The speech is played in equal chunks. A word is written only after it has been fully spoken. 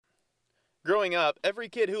Growing up, every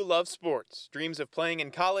kid who loves sports dreams of playing in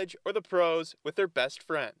college or the pros with their best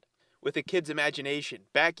friend. With a kid's imagination,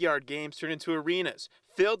 backyard games turn into arenas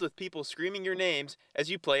filled with people screaming your names as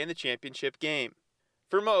you play in the championship game.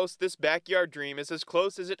 For most, this backyard dream is as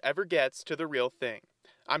close as it ever gets to the real thing.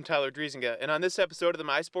 I'm Tyler Driesinga, and on this episode of the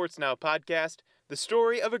My Sports Now podcast, the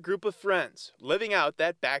story of a group of friends living out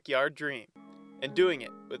that backyard dream and doing it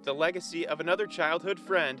with the legacy of another childhood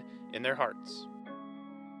friend in their hearts.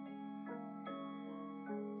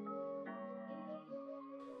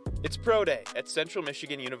 It's Pro Day at Central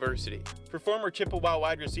Michigan University. For former Chippewa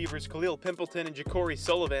wide receivers Khalil Pimpleton and Ja'Cory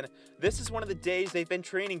Sullivan, this is one of the days they've been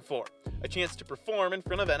training for, a chance to perform in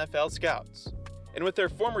front of NFL scouts. And with their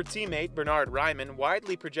former teammate Bernhard Raimann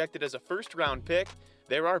widely projected as a first-round pick,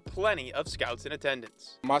 there are plenty of scouts in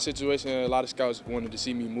attendance. My situation, a lot of scouts wanted to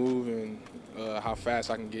see me move and how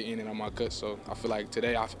fast I can get in and out my cut, so I feel like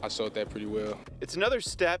today I showed that pretty well. It's another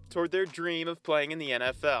step toward their dream of playing in the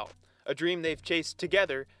NFL. A dream they've chased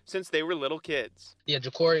together since they were little kids. Yeah,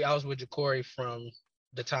 Ja'Cory, I was with Ja'Cory from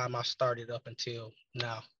the time I started up until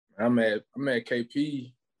now. I met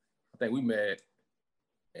KP, I think we met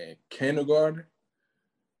in kindergarten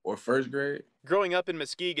or first grade. Growing up in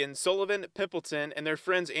Muskegon, Sullivan, Pimpleton, and their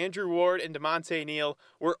friends Andrew Ward and DeMonte Neal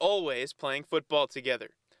were always playing football together.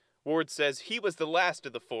 Ward says he was the last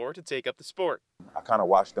of the four to take up the sport. I kind of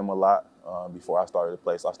watched them a lot before I started to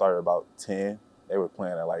play. So I started about 10. They were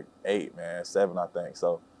playing at like 8, 7, I think.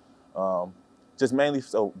 So just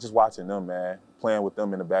watching them, man, playing with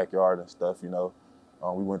them in the backyard and stuff, We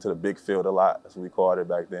went to the big field a lot. That's what we called it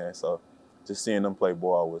back then. So just seeing them play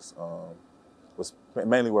ball was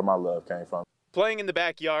mainly where my love came from. Playing in the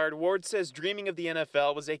backyard, Ward says dreaming of the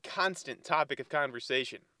NFL was a constant topic of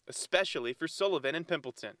conversation, especially for Sullivan and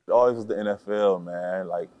Pimpleton. It always was the NFL, man.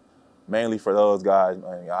 Like, mainly for those guys,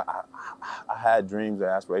 man. I had dreams and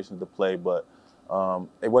aspirations to play, but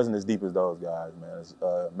it wasn't as deep as those guys, man.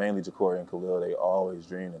 Mainly Ja'Cory and Khalil, they always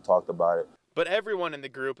dreamed and talked about it. But everyone in the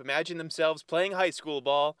group imagined themselves playing high school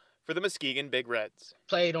ball for the Muskegon Big Reds.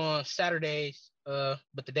 Played on Saturdays,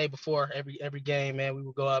 but the day before every game, man, we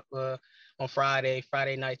would go up on Friday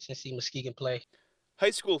nights and see Muskegon play.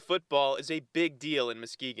 High school football is a big deal in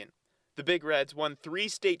Muskegon. The Big Reds won 3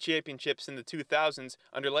 state championships in the 2000s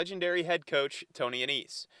under legendary head coach Tony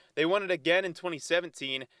Annese. They won it again in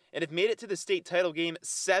 2017 and have made it to the state title game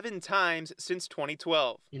 7 times since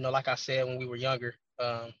 2012. Like I said, when we were younger,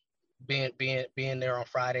 being there on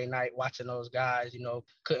Friday night, watching those guys,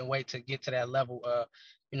 couldn't wait to get to that level.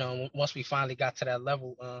 Once we finally got to that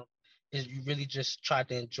level, you really just tried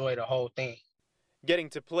to enjoy the whole thing. Getting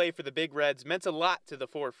to play for the Big Reds meant a lot to the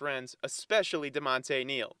 4 friends, especially DeMonte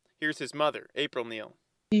Neal. Here's his mother, April Neal.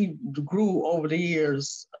 He grew over the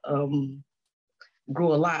years,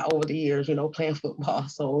 grew a lot over the years, playing football.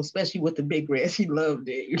 So especially with the Big Reds, he loved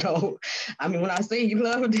it, when I say he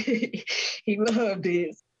loved it, he loved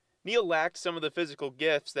it. Neal lacked some of the physical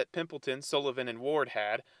gifts that Pimpleton, Sullivan, and Ward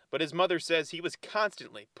had, but his mother says he was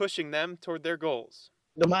constantly pushing them toward their goals.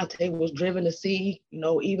 DeMonte was driven to see,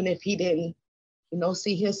 even if he didn't,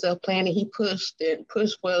 see himself playing, and he pushed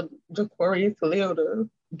for Ja'Cory and Khalil to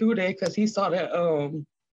do that because he saw that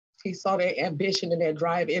ambition and that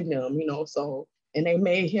drive in them, and they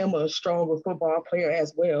made him a stronger football player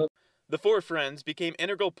as well. The 4 friends became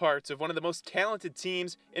integral parts of one of the most talented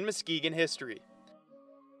teams in Muskegon history.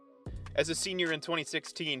 As a senior in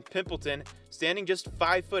 2016, Pimpleton, standing just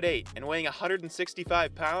 5'8" and weighing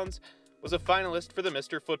 165 pounds, was a finalist for the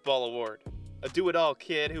Mr. Football Award. A do-it-all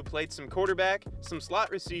kid who played some quarterback, some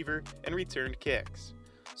slot receiver, and returned kicks.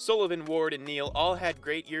 Sullivan, Ward, and Neal all had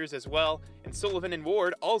great years as well, and Sullivan and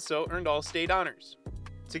Ward also earned all-state honors.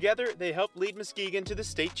 Together, they helped lead Muskegon to the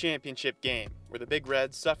state championship game, where the Big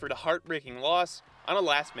Reds suffered a heartbreaking loss on a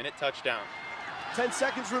last-minute touchdown. 10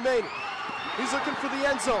 seconds remaining. He's looking for the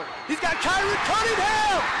end zone. He's got Kyron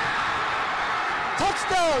Cunningham!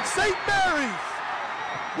 Touchdown, St. Mary's!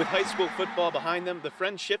 With high school football behind them, the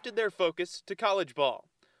friends shifted their focus to college ball.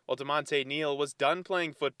 While DeMonte Neal was done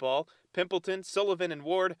playing football, Pimpleton, Sullivan, and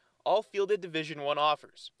Ward all fielded Division I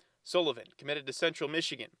offers. Sullivan committed to Central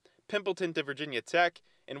Michigan, Pimpleton to Virginia Tech,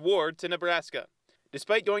 and Ward to Nebraska.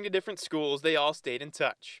 Despite going to different schools, they all stayed in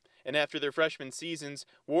touch. And after their freshman seasons,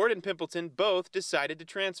 Ward and Pimpleton both decided to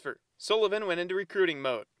transfer. Sullivan went into recruiting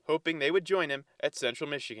mode, hoping they would join him at Central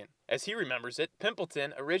Michigan. As he remembers it,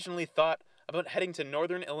 Pimpleton originally thought about heading to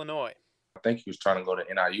Northern Illinois. I think he was trying to go to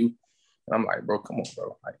NIU. And I'm like, bro, come on,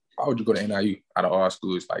 bro. Like, why would you go to NIU out of all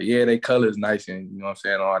schools? Like, yeah, they color is nice and,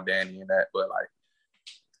 all dandy and that. But, like,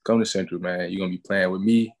 come to Central, man. You're going to be playing with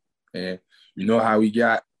me. And you know how we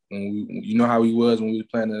got, how we was when we was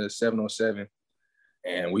playing the 7-on-7.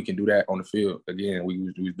 And we can do that on the field. Again, we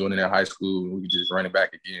was doing it in high school, and we could just run it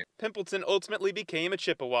back again. Pimpleton ultimately became a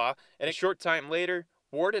Chippewa, and a short time later,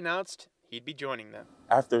 Ward announced he'd be joining them.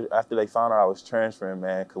 After they found out I was transferring,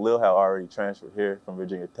 man, Khalil had already transferred here from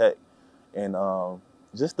Virginia Tech. And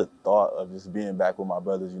just the thought of just being back with my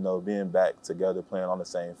brothers, being back together playing on the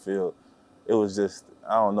same field, it was just,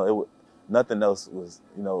 I don't know, nothing else was,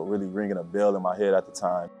 really ringing a bell in my head at the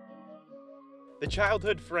time. The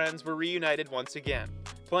childhood friends were reunited once again.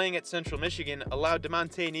 Playing at Central Michigan allowed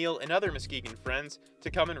DeMonte Neal and other Muskegon friends to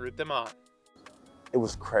come and root them on. It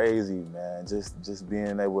was crazy, man, just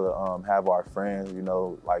being able to have our friends,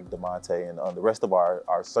 like DeMonte and the rest of our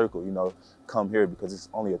circle, come here because it's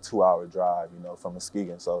only a 2-hour drive, from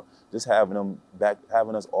Muskegon. So just having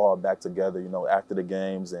us all back together, after the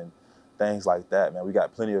games and things like that, man. We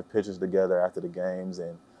got plenty of pictures together after the games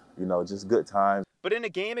and, just good times. But in a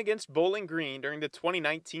game against Bowling Green during the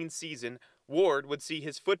 2019 season, Ward would see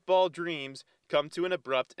his football dreams come to an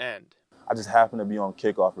abrupt end. I just happened to be on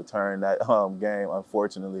kickoff return that game,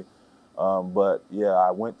 unfortunately. But, yeah,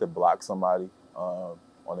 I went to block somebody on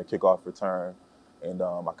the kickoff return, and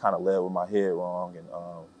I kind of led with my head wrong, and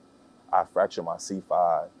I fractured my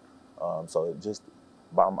C5. So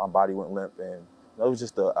my body went limp, and it was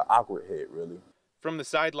just an awkward hit, really. From the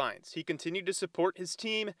sidelines, he continued to support his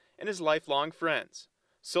team and his lifelong friends.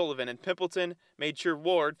 Sullivan and Pimpleton made sure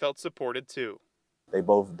Ward felt supported too. They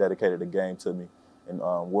both dedicated the game to me and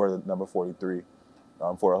wore the number 43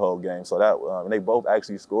 for a whole game. So that and they both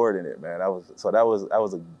actually scored in it, man. That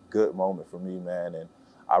was a good moment for me, man. And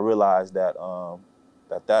I realized that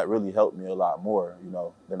that really helped me a lot more,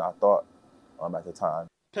 than I thought at the time.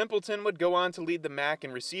 Pimpleton would go on to lead the MAC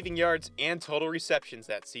in receiving yards and total receptions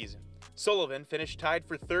that season. Sullivan finished tied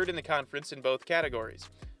for third in the conference in both categories.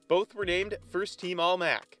 Both were named first-team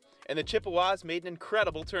All-MAC, and the Chippewas made an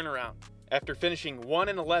incredible turnaround. After finishing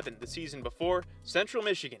 1-11 the season before, Central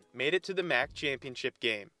Michigan made it to the MAC championship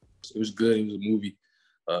game. It was good. It was a movie.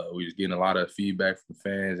 We was getting a lot of feedback from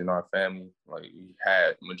fans and our family. Like, we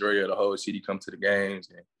had the majority of the whole city come to the games,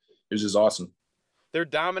 and it was just awesome. Their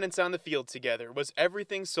dominance on the field together was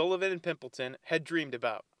everything Sullivan and Pimpleton had dreamed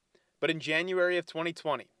about. But in January of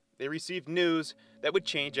 2020, they received news that would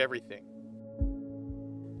change everything.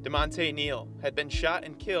 DeMonte Neal had been shot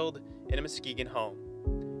and killed in a Muskegon home.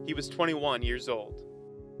 He was 21 years old.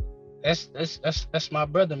 That's my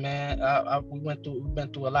brother, man. We've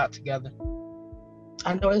been through a lot together.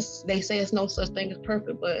 I know they say it's no such thing as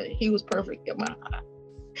perfect, but he was perfect in my eye.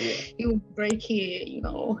 Yeah. He was a great kid, He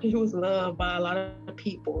was loved by a lot of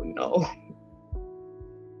people,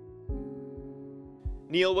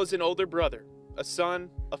 Neal was an older brother, a son,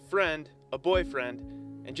 a friend, a boyfriend,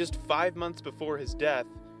 and just 5 months before his death,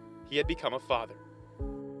 he had become a father.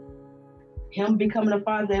 Him becoming a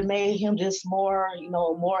father made him just more,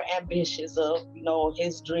 more ambitious of,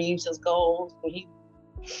 his dreams, his goals. When he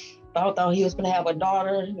thought he was going to have a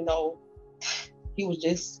daughter, he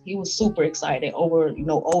was super excited,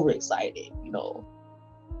 overexcited,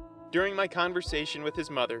 During my conversation with his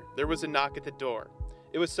mother, there was a knock at the door.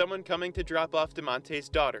 It was someone coming to drop off DeMonte's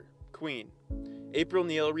daughter, Queen. April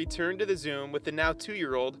Neal returned to the Zoom with the now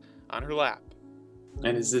 2-year-old on her lap.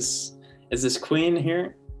 And is this Queen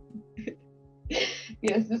here?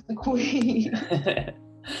 Yes, it's the Queen.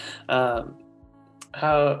 How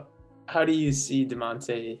do you see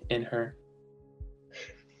DeMonte in her?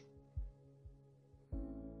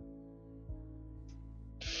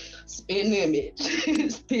 Spin image,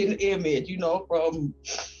 from,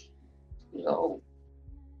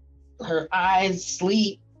 her eyes,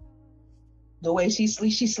 sleep, the way she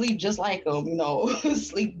sleep just like him,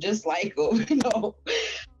 sleep just like him,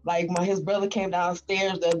 Like his brother came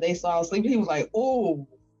downstairs and they saw him sleep. He was like, "Oh,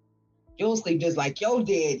 you'll sleep just like your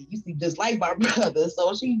daddy. You sleep just like my brother."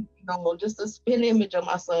 So she, just a spin image of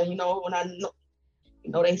my son. When I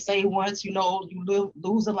know, they say once, you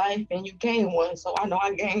lose a life and you gain one. So I know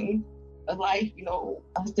I gained a life.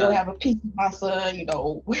 I still have a piece of my son,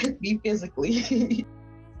 with me physically.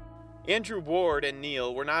 Andrew Ward and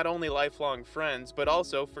Neal were not only lifelong friends, but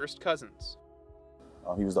also first cousins.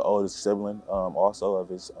 He was the oldest sibling, also of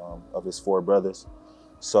his 4 brothers.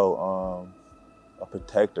 So a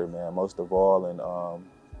protector, man, most of all, and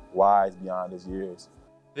wise beyond his years.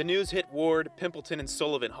 The news hit Ward, Pimpleton, and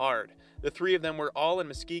Sullivan hard. The 3 of them were all in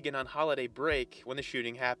Muskegon on holiday break when the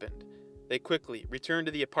shooting happened. They quickly returned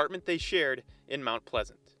to the apartment they shared in Mount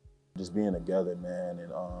Pleasant. Just being together, man,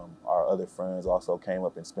 and our other friends also came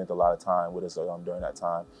up and spent a lot of time with us during that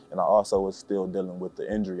time. And I also was still dealing with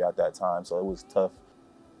the injury at that time, so it was tough.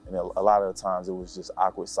 And a lot of the times it was just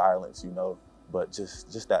awkward silence, but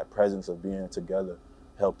just that presence of being together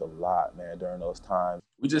helped a lot, man, during those times.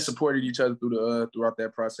 We just supported each other throughout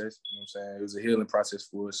that process. You know what I'm saying? It was a healing process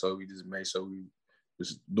for us, so we just made sure we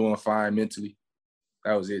was doing fine mentally.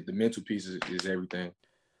 That was it. The mental piece is everything.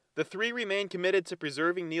 The three remain committed to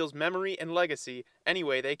preserving Neal's memory and legacy any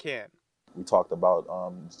way they can. We talked about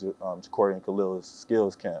Jacory and Khalil's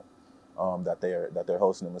skills camp that they're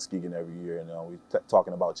hosting in Muskegon every year, and we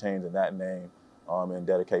talking about changing that name in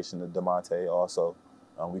dedication to Damonte. Also,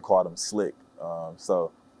 we called him Slick,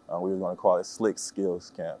 so we were going to call it Slick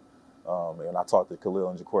Skills Camp. And I talked to Khalil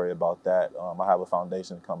and Jacory about that. I have a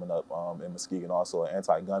foundation coming up in Muskegon, also an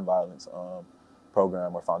anti-gun violence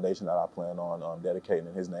program or foundation that I plan on dedicating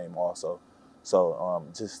in his name also. So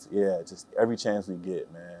just every chance we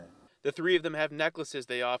get, man. The three of them have necklaces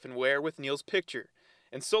they often wear with Neal's picture,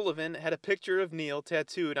 and Sullivan had a picture of Neal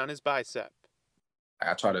tattooed on his bicep.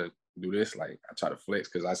 I try to do this, like I try to flex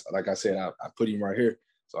because like I said, I put him right here.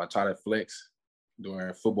 So I try to flex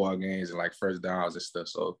during football games and like first downs and stuff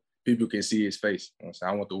so people can see his face. You know what I'm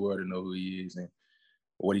saying? I want the world to know who he is and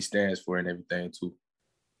what he stands for and everything too.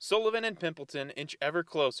 Sullivan and Pimpleton inch ever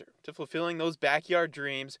closer to fulfilling those backyard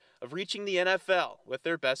dreams of reaching the NFL with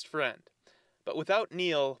their best friend. But without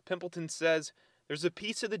Neal, Pimpleton says there's a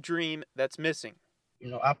piece of the dream that's missing. You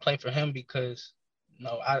know, I play for him because, you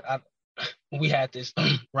know, we had this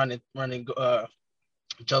running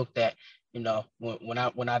joke that, you know,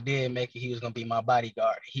 when I did make it, he was gonna be my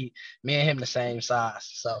bodyguard. Me and him the same size,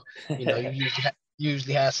 so you know, you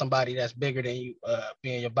usually have somebody that's bigger than you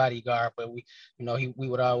being your bodyguard. But we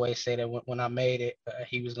would always say that when I made it,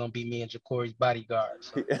 he was gonna be me and Jacory's bodyguard.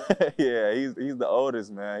 So. Yeah, he's the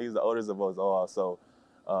oldest, man. He's the oldest of us all, so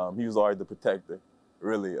he was always the protector,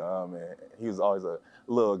 really. And he was always a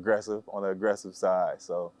little aggressive on the aggressive side,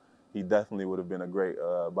 so. He definitely would have been a great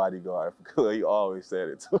bodyguard. He always said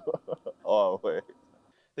it, too. Always.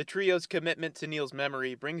 The trio's commitment to Neal's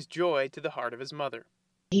memory brings joy to the heart of his mother.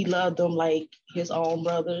 He loved them like his own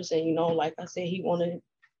brothers. And, you know, like I said, he wanted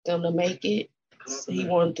them to make it. So he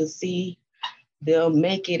wanted to see them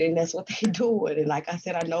make it, and that's what they're doing. And like I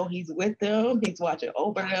said, I know he's with them. He's watching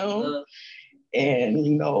over them. And,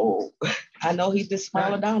 you know, I know he's just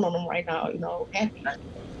smiling down on them right now, you know, happy.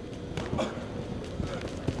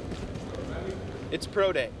 It's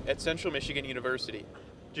Pro Day at Central Michigan University.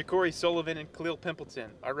 Jacory Sullivan and Khalil Pimpleton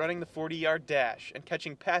are running the 40-yard dash and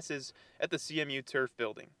catching passes at the CMU turf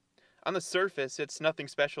building. On the surface, it's nothing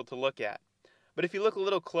special to look at. But if you look a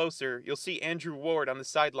little closer, you'll see Andrew Ward on the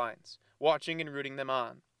sidelines, watching and rooting them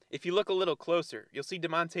on. If you look a little closer, you'll see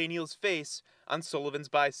Damonte Neal's face on Sullivan's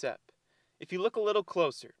bicep. If you look a little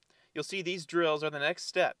closer, you'll see these drills are the next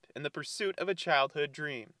step in the pursuit of a childhood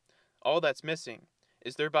dream. All that's missing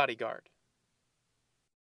is their bodyguard.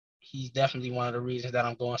 He's definitely one of the reasons that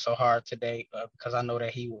I'm going so hard today, because I know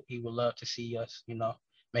that he would love to see us, you know,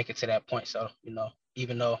 make it to that point. So, you know,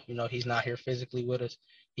 even though, you know, he's not here physically with us,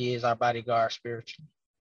 he is our bodyguard spiritually.